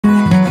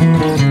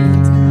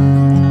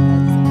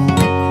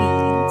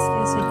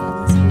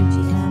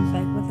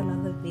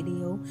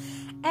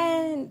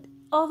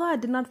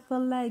not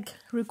feel like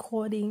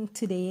recording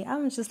today.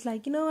 I'm just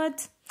like, you know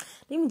what?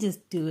 Let me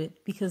just do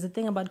it, because the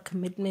thing about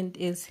commitment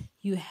is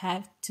you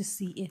have to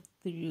see it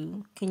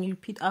through. Can you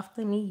repeat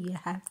after me? You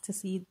have to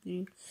see it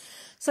through.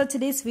 So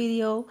today's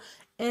video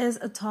is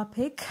a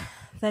topic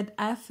that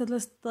I feel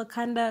is still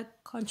kind of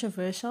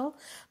controversial,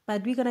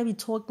 but we're going to be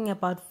talking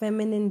about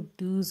feminine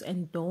do's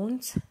and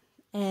don'ts,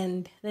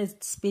 and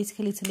that's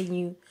basically telling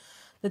you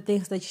the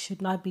things that you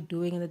should not be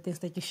doing and the things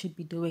that you should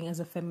be doing as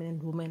a feminine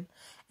woman.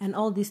 And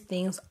all these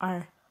things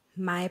are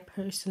my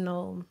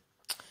personal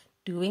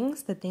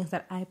doings, the things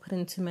that I put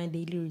into my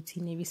daily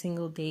routine every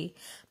single day.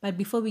 But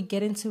before we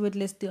get into it,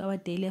 let's do our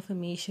daily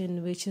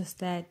affirmation, which is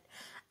that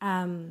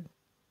I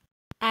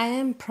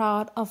am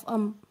proud of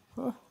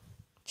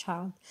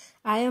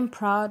I am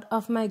proud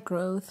of my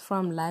growth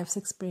from life's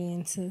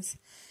experiences.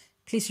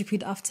 Please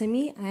repeat after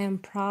me. I am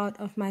proud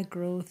of my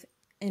growth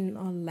in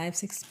all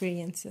life's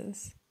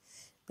experiences.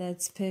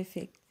 That's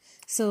perfect.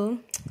 So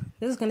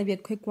this is going to be a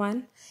quick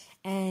one.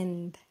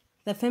 And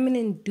the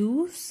feminine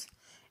do's,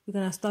 we're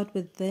going to start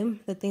with them.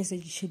 The things that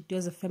you should do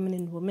as a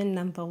feminine woman.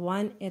 Number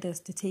one, it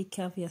is to take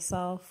care of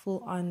yourself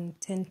full on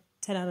 10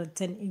 out of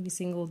 10 every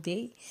single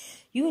day.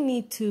 You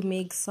need to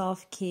make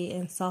self-care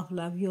and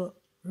self-love your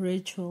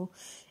ritual.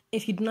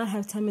 If you do not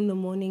have time in the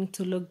morning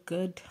to look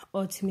good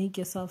or to make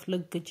yourself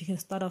look good, you can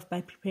start off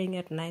by preparing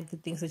at night the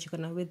things that you're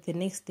going to wear the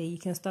next day. You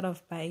can start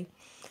off by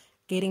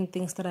getting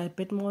things that are a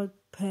bit more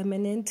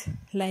permanent,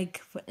 like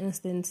for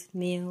instance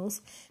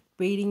nails,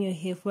 braiding your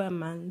hair for a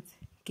month,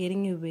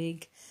 getting a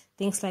wig,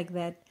 things like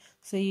that.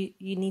 So you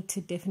need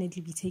to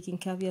definitely be taking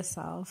care of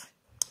yourself.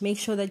 Make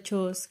sure that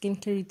your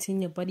skincare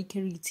routine, your body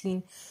care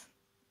routine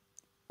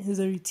is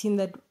a routine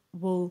that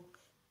will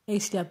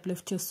actually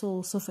uplift your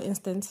soul. So for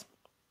instance,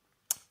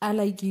 I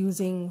like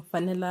using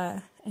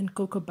vanilla and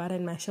cocoa butter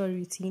in my shower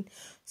routine.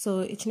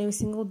 So each and every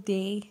single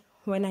day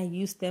when I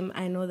use them,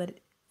 I know that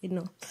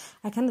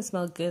I kind of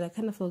smell good. I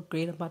kind of feel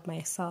great about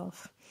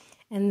myself.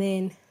 And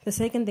then the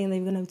second thing that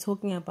we're going to be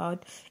talking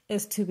about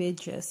is to wear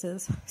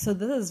dresses. So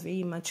this is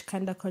very much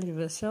kind of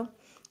controversial.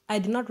 I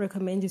do not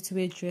recommend you to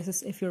wear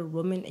dresses if you're a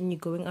woman and you're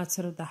going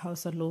outside of the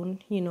house alone,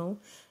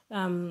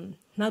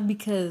 not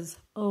because,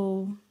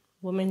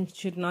 women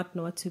should not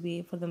know what to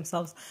wear for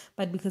themselves,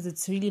 but because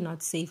it's really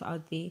not safe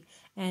out there.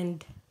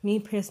 And me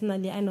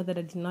personally, I know that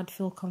I did not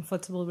feel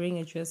comfortable wearing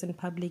a dress in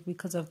public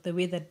because of the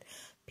way that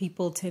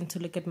people tend to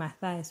look at my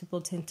thighs,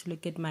 people tend to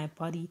look at my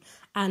body,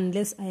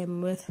 unless I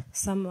am with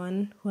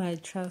someone who I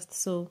trust.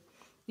 So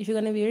if you're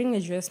going to be wearing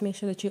a dress, make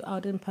sure that you're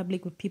out in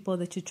public with people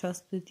that you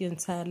trust with your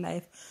entire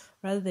life,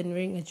 rather than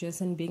wearing a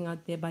dress and being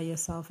out there by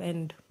yourself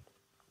and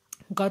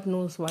God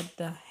knows what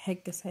the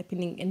heck is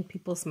happening in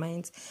people's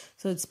minds.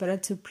 So it's better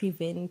to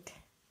prevent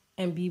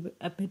and be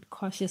a bit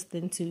cautious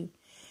than to,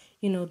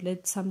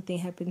 let something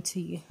happen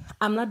to you.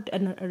 I'm not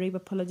a rape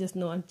apologist.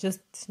 No, I'm just,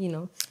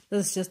 this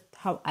is just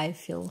how I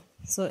feel.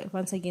 So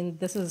once again,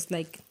 this is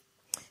like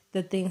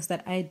the things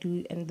that I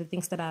do and the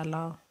things that I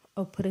allow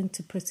or put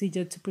into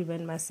procedure to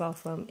prevent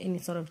myself from any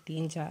sort of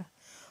danger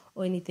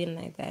or anything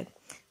like that.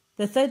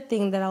 The third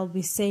thing that I'll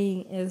be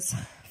saying is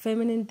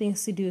feminine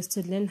things to do is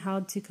to learn how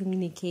to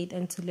communicate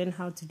and to learn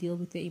how to deal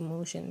with your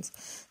emotions.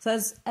 So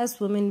as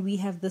women, we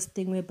have this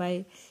thing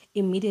whereby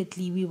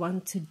immediately we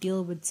want to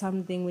deal with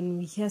something. When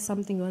we hear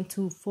something, we want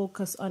to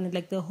focus on it.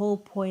 Like the whole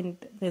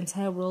point, the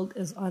entire world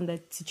is on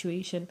that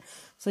situation.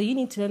 So you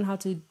need to learn how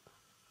to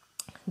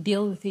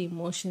deal with your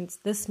emotions.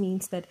 This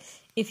means that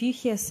if you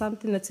hear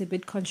something that's a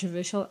bit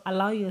controversial,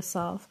 allow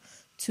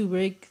yourself to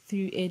work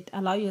through it.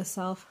 Allow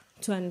yourself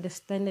to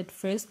understand it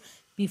first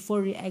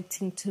before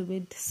reacting to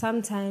it.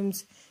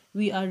 Sometimes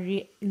we are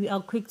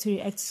quick to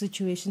react to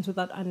situations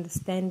without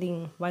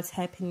understanding what's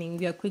happening.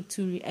 We are quick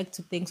to react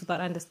to things without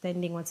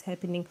understanding what's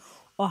happening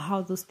or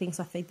how those things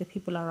affect the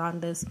people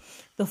around us.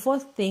 The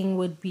fourth thing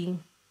would be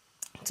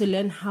to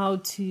learn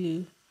how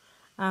to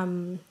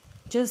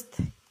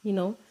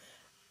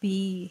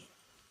be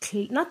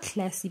not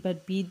classy,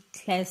 but be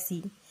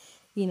classy,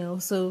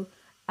 so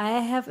I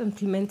have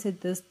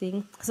implemented this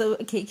thing. So,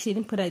 okay, actually,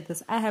 didn't put it like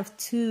this. I have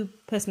two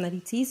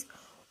personalities.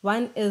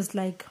 One is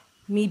like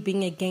me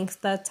being a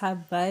gangster type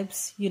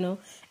vibes,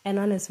 and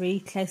one is very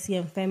classy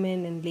and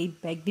feminine and laid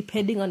back,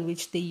 depending on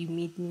which day you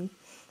meet me.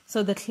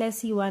 So the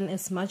classy one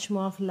is much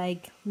more of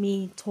like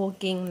me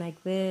talking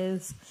like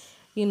this.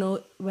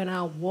 When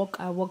I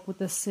walk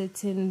with a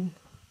certain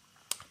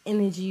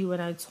energy.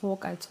 When I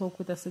talk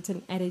with a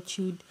certain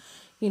attitude.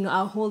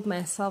 I'll hold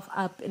myself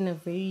up in a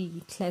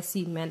very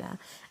classy manner.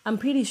 I'm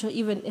pretty sure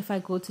even if I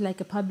go to like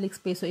a public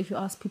space, or if you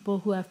ask people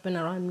who have been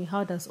around me,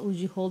 how does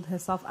OG hold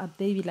herself up?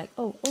 They'll be like,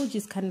 oh, OG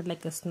is kind of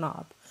like a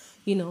snob,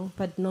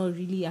 but no,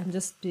 really, I'm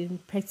just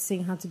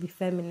practicing how to be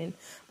feminine.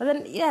 But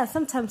then, yeah,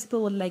 sometimes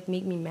people would like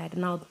make me mad,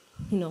 and I'll,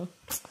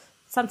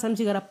 sometimes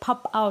you gotta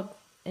pop out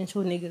and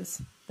show niggas.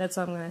 That's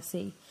what I'm gonna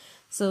say.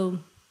 So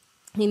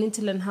you need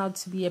to learn how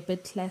to be a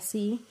bit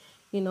classy,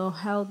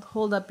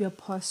 hold up your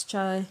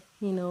posture,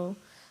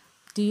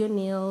 do your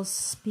nails,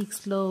 speak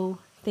slow,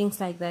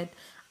 things like that.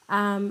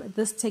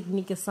 This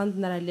technique is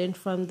something that I learned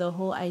from the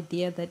whole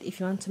idea that if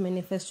you want to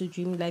manifest your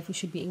dream life, you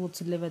should be able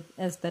to live it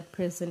as that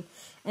person.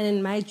 And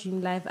in my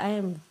dream life, I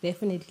am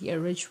definitely a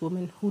rich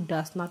woman who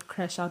does not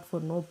crash out for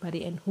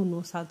nobody and who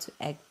knows how to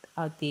act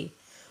out there.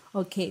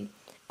 Okay.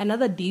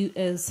 Another do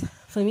is,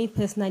 for me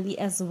personally,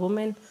 as a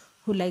woman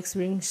who likes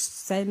wearing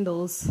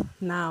sandals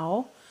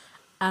now,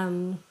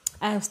 I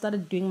have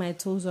started doing my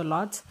toes a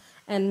lot.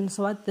 And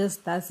so what this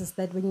does is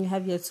that when you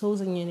have your toes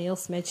and your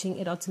nails matching,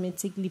 it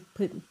automatically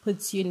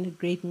puts you in a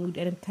great mood,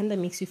 and it kind of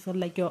makes you feel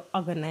like you're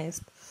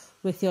organized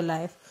with your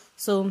life.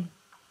 So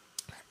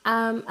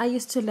I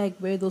used to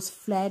like wear those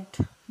flat,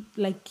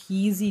 like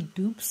Yeezy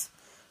dupes,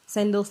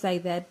 sandals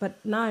like that.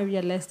 But now I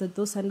realize that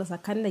those sandals are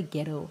kind of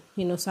ghetto,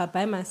 So I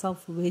buy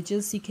myself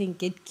wedges. You can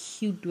get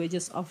cute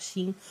wedges off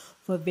Shein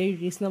for a very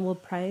reasonable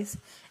price.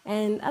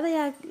 And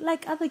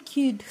other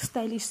cute,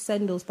 stylish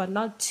sandals, but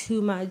not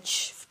too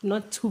much,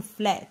 not too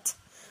flat.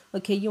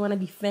 Okay, you want to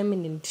be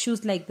feminine.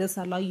 Shoes like this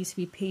allow you to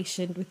be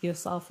patient with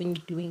yourself when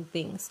you're doing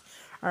things.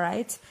 All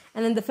right.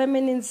 And then the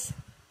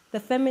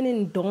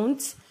feminine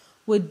don't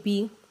would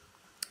be,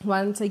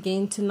 once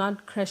again, to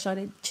not crash out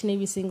each and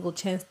every single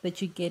chance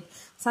that you get.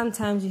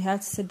 Sometimes you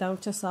have to sit down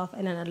with yourself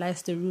and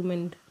analyze the room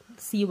and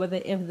see whether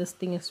if this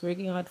thing is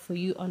working out for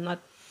you or not.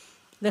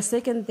 The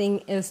second thing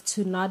is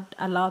to not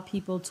allow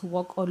people to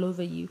walk all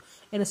over you.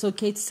 It is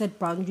okay to set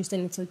boundaries,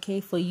 and it's okay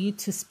for you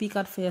to speak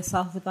out for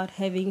yourself without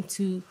having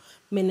to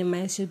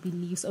minimize your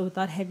beliefs or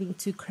without having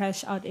to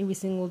crash out every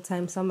single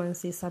time someone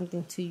says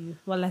something to you.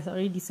 Well, I've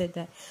already said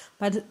that.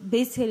 But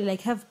basically,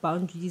 like, have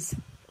boundaries,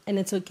 and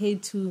it's okay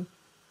to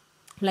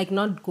like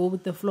not go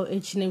with the flow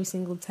each and every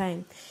single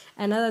time.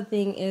 Another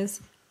thing is,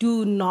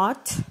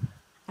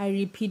 I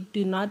repeat,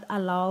 do not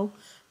allow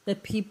the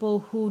people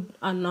who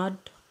are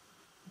not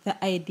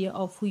the idea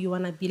of who you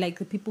want to be, like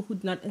the people who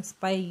do not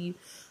inspire you,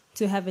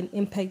 to have an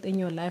impact in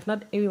your life.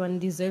 Not everyone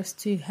deserves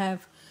to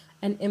have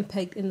an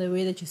impact in the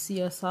way that you see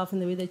yourself, in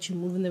the way that you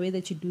move, in the way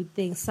that you do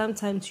things.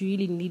 Sometimes you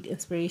really need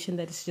inspiration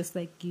that is just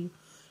like you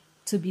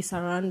to be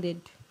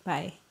surrounded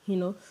by,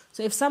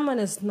 So if someone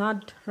is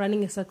not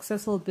running a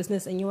successful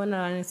business and you want to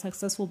run a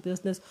successful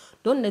business,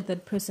 don't let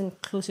that person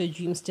close your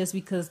dreams just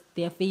because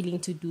they are failing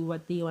to do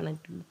what they want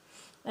to do.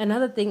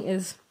 Another thing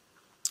is,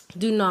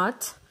 do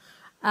not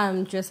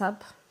dress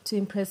up to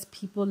impress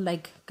people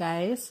like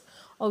guys.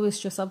 Always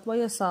dress up for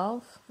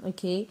yourself,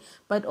 okay?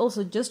 But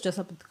also just dress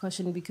up with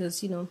caution,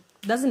 because, it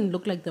doesn't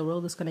look like the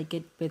world is going to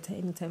get better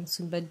anytime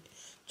soon. But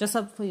dress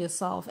up for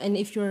yourself. And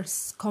if you're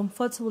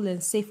comfortable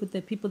and safe with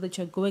the people that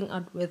you're going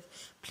out with,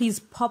 please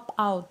pop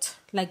out.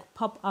 Like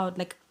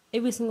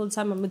every single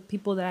time I'm with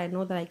people that I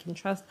know that I can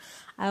trust,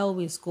 I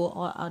always go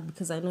all out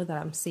because I know that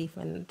I'm safe,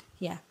 and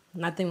yeah,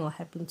 nothing will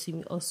happen to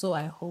me, or so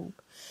I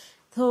hope.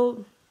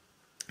 So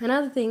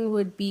another thing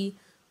would be,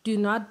 do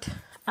not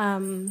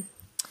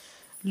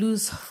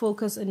lose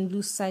focus and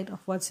lose sight of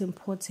what's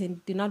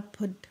important. Do not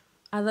put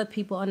other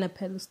people on a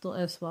pedestal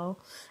as well.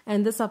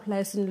 And this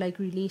applies in like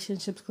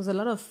relationships, because a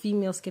lot of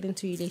females get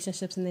into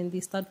relationships and then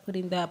they start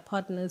putting their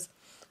partners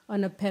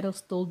on a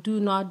pedestal. Do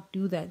not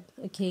do that,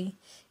 okay?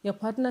 Your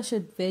partner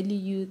should value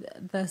you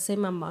the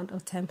same amount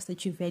of times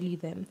that you value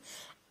them.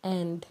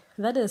 And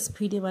that is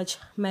pretty much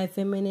my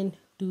feminine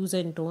do's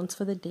and don'ts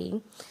for the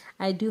day.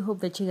 I do hope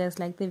that you guys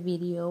like the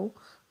video.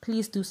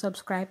 Please do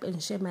subscribe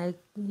and share my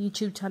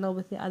YouTube channel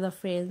with your other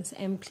friends.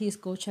 And please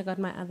go check out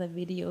my other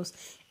videos.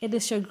 It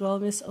is your girl,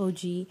 Miss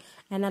OG.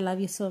 And I love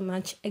you so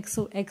much.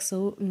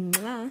 XOXO.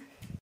 Mwah.